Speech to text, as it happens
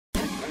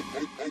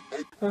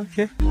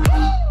Okay.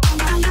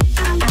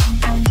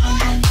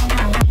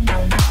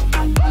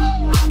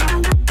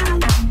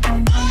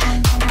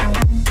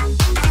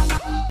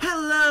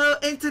 Hello,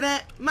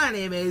 Internet. My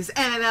name is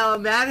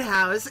NNL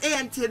Madhouse,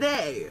 and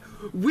today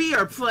we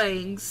are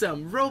playing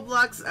some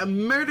Roblox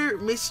Murder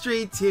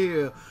Mystery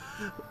 2.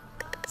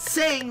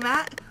 Saying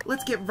that,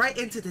 let's get right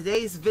into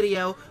today's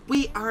video.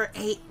 We are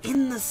a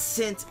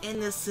innocent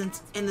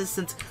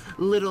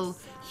little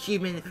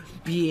human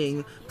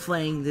being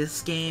playing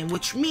this game,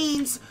 which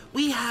means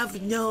we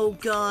have no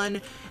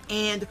gun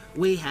and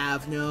we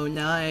have no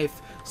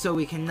knife, so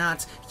we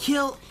cannot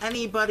kill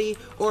anybody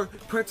or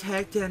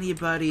protect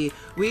anybody.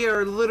 We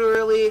are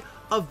literally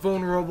a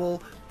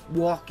vulnerable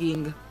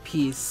walking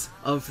piece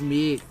of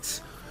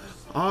meat.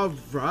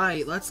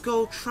 Alright, let's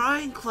go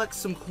try and collect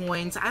some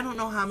coins. I don't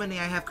know how many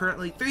I have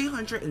currently,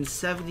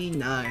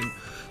 379.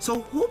 So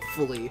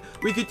hopefully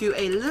we could do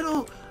a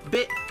little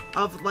bit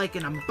of like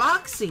an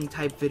unboxing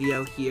type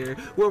video here,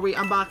 where we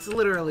unbox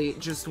literally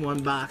just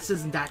one box.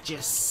 Isn't that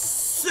just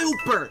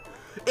super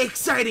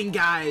exciting,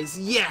 guys?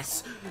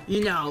 Yes,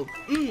 you know,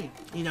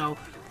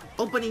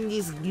 opening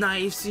these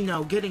knives,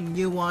 getting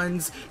new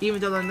ones, even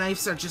though the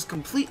knives are just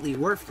completely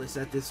worthless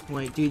at this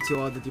point due to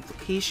all the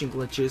duplication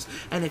glitches.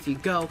 And if you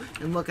go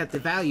and look at the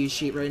value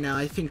sheet right now,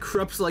 I think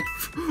Corrupt's like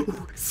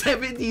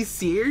 70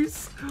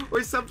 sears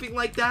or something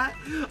like that.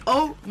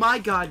 Oh my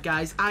god,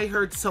 guys, I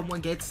heard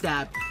someone get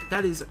stabbed.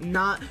 That is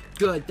not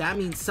good. That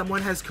means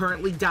someone has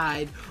currently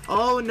died.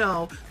 Oh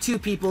no, 2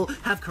 people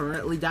have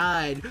currently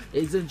died.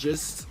 Isn't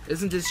this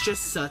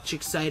just such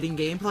exciting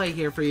gameplay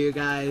here for you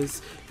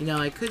guys?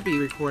 I could be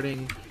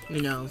recording,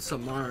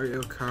 some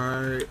Mario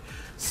Kart,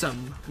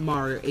 some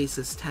Mario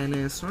Aces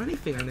Tennis, or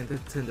anything on the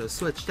Nintendo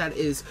Switch that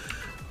is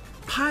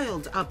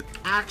piled up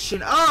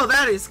action. Oh,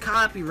 that is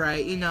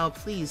copyright.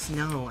 Please,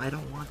 no, I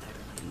don't want that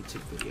in my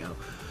YouTube video.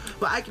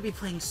 But I could be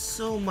playing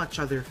so much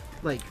other,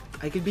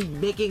 I could be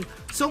making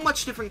so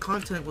much different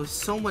content with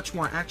so much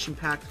more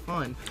action-packed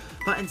fun.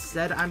 But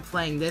instead, I'm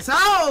playing this.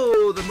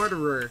 Oh, the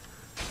murderer.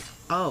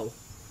 Oh.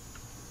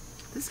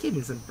 This game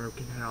isn't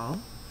broken at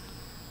all.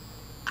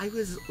 I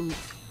was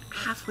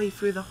halfway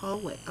through the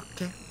hallway.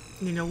 Okay,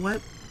 you know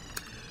what?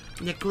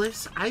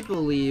 Nicholas, I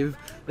believe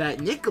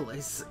that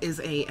Nicholas is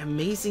an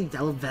amazing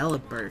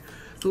developer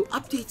who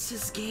updates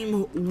his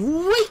game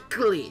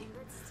weekly.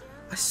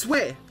 I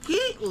swear, he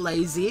ain't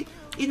lazy.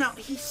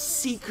 He's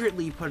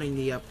secretly putting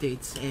the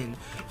updates in.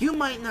 You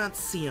might not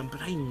see him,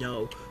 but I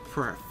know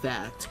for a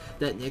fact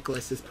that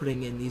Nicholas is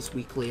putting in these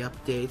weekly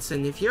updates.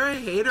 And if you're a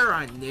hater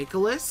on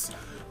Nicholas,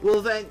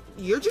 well then,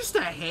 you're just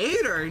a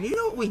hater, and you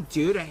know what we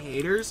do to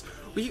haters?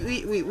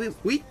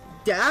 We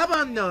dab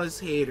on those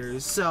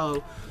haters,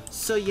 so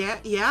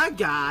yeah,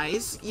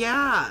 guys,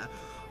 yeah.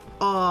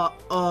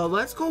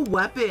 Let's go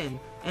weapon,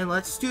 and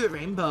let's do it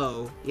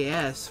rainbow.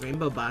 Yes,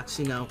 rainbow box,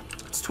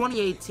 It's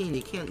 2018,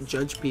 you can't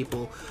judge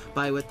people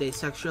by what they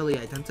sexually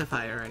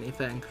identify or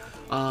anything.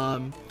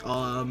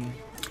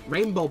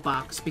 Rainbow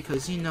box,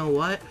 because you know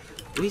what?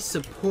 We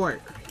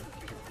support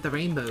the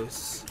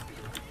rainbows.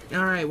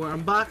 Alright, we're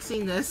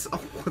unboxing this.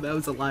 Oh, that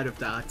was a lot of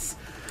dots.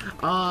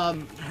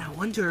 And I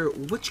wonder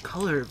which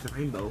color of the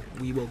rainbow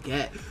we will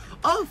get.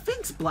 Oh,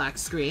 thanks, black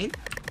screen.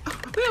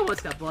 Oh, we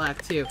almost got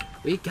black, too.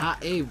 We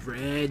got a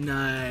red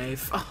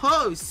knife.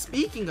 Oh,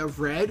 speaking of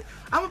red,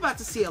 I'm about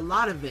to see a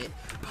lot of it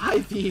by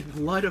the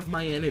blood of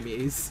my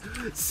enemies.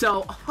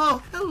 So,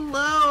 oh,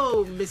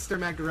 hello, Mr.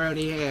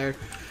 Macaroni Hair.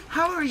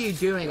 How are you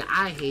doing?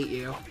 I hate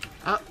you.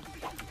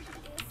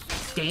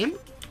 Game?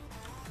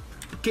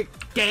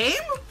 Game?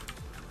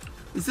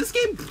 Is this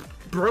game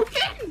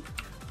broken?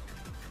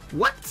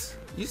 What?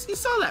 You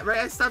saw that, right?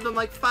 I stabbed him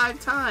like 5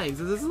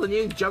 times. Is this the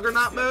new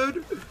Juggernaut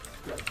mode?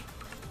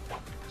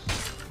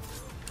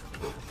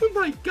 Oh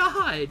my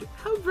god!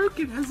 How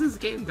broken has this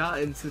game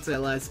gotten since I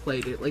last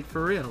played it? Like,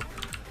 for real.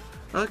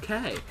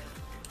 Okay.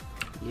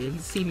 You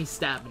didn't see me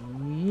stab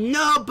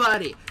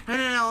nobody!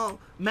 No,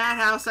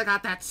 Madhouse, I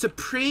got that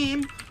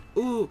Supreme!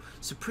 Ooh,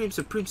 Supreme.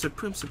 I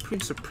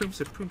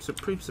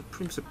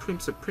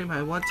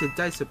want to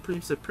die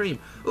Supreme.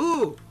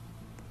 Ooh!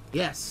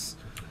 Yes.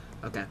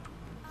 Okay.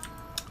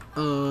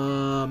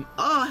 Oh,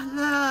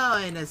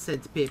 hello,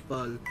 innocent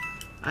people.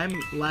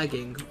 I'm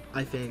lagging,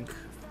 I think.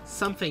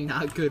 Something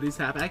not good is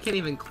happening. I can't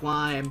even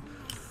climb.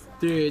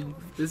 Dude,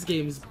 this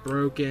game's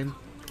broken.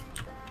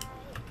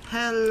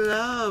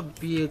 Hello,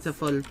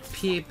 beautiful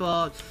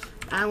people.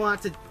 I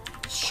want to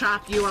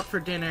chop you up for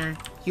dinner.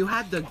 You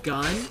had the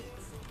gun?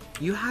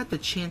 You had the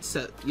chance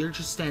to... You're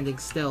just standing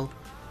still.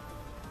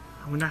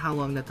 I wonder how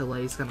long that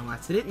delay is gonna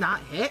last. Did it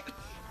not hit?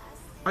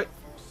 Alright.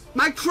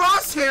 My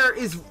crosshair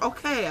is...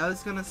 Okay, I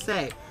was gonna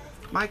say.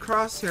 My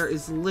crosshair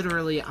is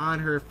literally on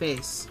her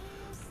face.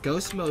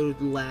 Ghost mode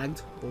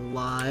lagged a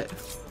lot.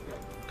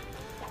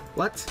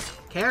 What?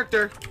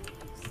 Character!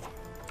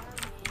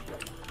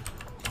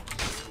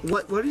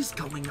 What is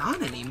going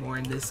on anymore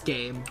in this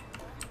game?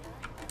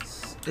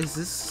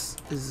 Is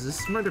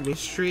this Murder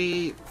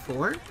Mystery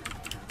 4?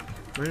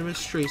 Murder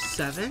Mystery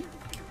 7?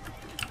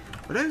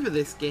 Whatever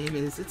this game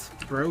is, it's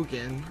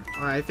broken.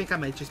 I think I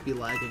might just be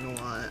lagging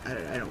a lot.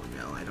 I don't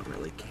know. I don't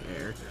really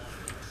care.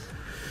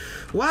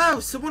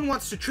 Wow, someone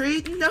wants to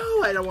trade?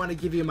 No, I don't want to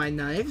give you my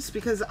knives,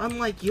 because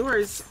unlike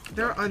yours,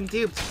 they're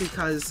unduped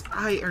because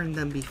I earned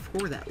them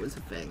before that was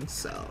a thing,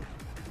 so...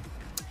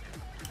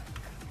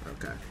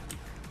 Okay.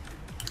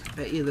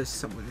 Bet you there's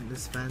someone in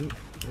this vent.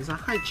 There's a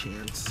high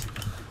chance.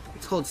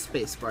 Let's hold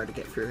spacebar to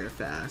get through here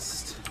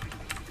fast.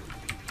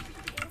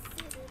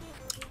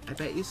 I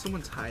bet you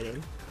someone's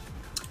hiding.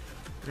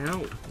 And I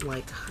don't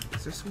like...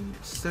 Is there someone?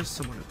 There's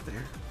someone up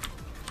there.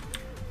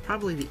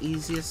 Probably the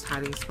easiest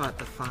hiding spot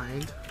to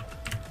find.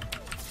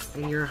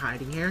 And you're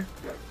hiding here.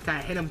 Gotta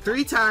hit him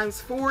 3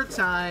 times, 4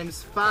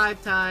 times,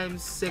 5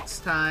 times, 6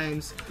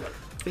 times.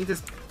 I think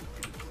this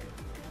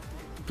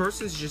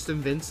person's just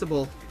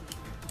invincible.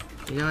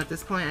 You know, at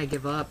this point, I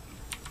give up.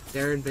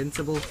 They're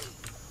invincible.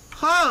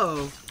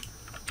 Oh!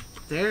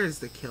 There's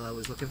the kill I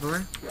was looking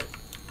for.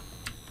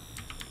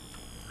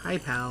 Hi,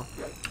 pal.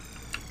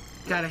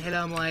 Gotta hit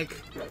him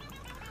like...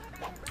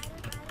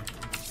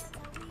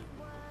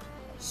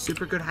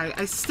 Super good high.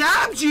 I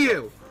stabbed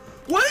you!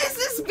 What is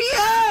this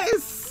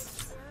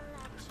BS?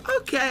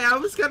 Okay, I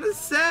was gonna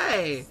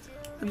say.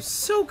 I'm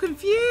so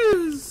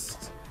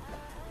confused.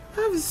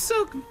 I'm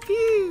so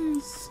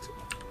confused.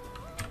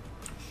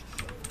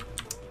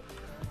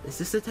 Is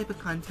this the type of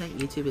content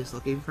YouTube is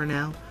looking for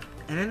now?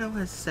 NNL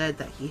has said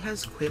that he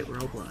has quit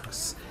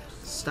Roblox.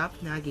 Stop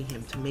nagging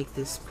him to make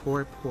this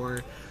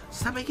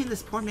Stop making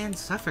this poor man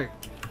suffer.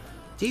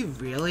 Do you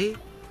really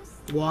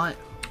want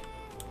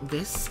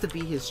this to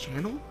be his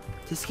channel?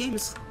 This game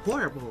is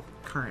horrible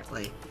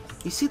currently.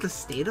 You see the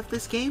state of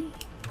this game?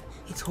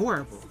 It's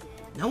horrible.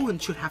 No one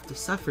should have to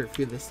suffer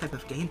through this type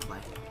of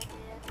gameplay.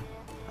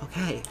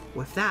 Okay,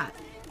 with that,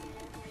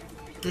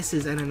 this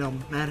is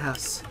NNL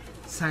Madhouse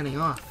signing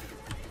off.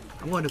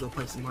 I'm going to go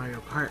play some Mario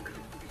Kart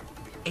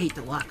 8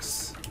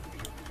 Deluxe.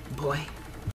 Boy.